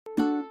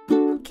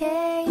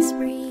case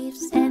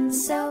briefs, and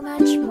so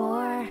much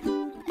more.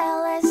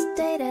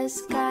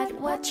 LSData's got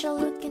what you're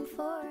looking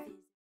for.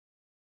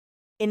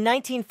 In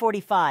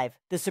 1945,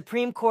 the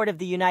Supreme Court of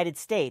the United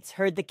States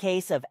heard the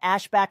case of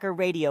Ashbacker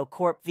Radio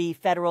Corp v.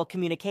 Federal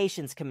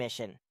Communications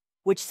Commission,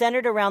 which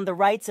centered around the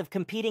rights of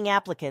competing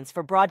applicants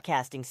for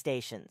broadcasting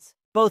stations.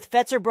 Both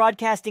Fetzer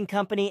Broadcasting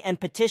Company and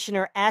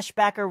petitioner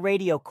Ashbacker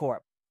Radio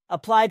Corp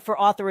applied for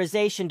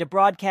authorization to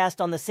broadcast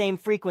on the same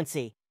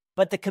frequency,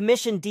 but the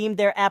commission deemed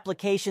their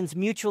applications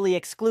mutually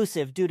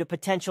exclusive due to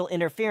potential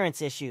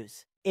interference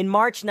issues. In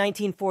March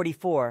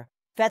 1944,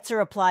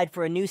 Fetzer applied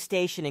for a new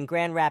station in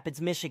Grand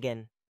Rapids,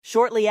 Michigan.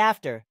 Shortly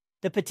after,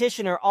 the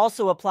petitioner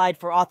also applied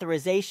for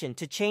authorization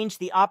to change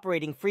the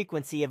operating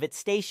frequency of its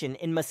station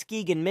in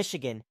Muskegon,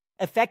 Michigan,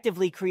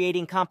 effectively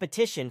creating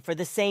competition for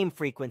the same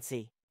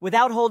frequency.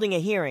 Without holding a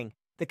hearing,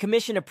 the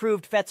commission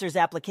approved Fetzer's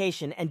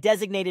application and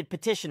designated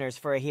petitioners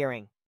for a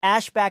hearing.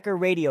 Ashbacker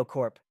Radio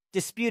Corp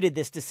disputed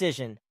this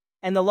decision,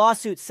 and the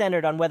lawsuit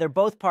centered on whether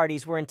both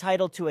parties were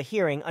entitled to a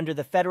hearing under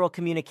the Federal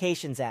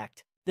Communications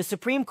Act. The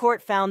Supreme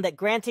Court found that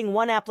granting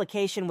one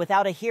application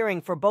without a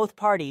hearing for both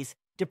parties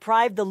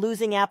deprived the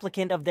losing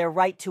applicant of their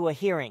right to a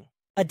hearing.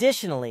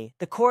 Additionally,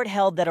 the court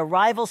held that a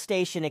rival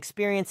station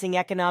experiencing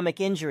economic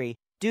injury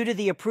due to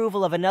the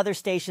approval of another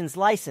station's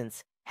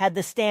license had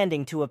the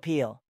standing to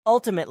appeal.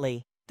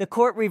 Ultimately, the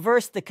court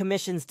reversed the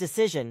commission's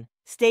decision,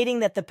 stating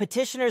that the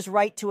petitioner's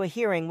right to a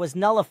hearing was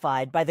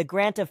nullified by the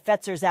grant of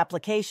Fetzer's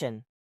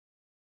application.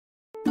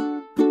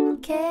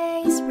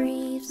 Case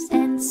briefs,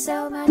 and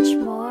so much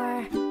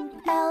more.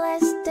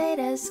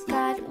 LSData's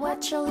got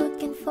what you're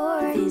looking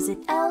for.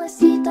 Visit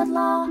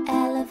lsd.law,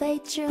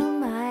 elevate your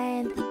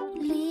mind.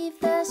 Leave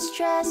the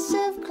stress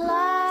of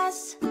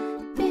class.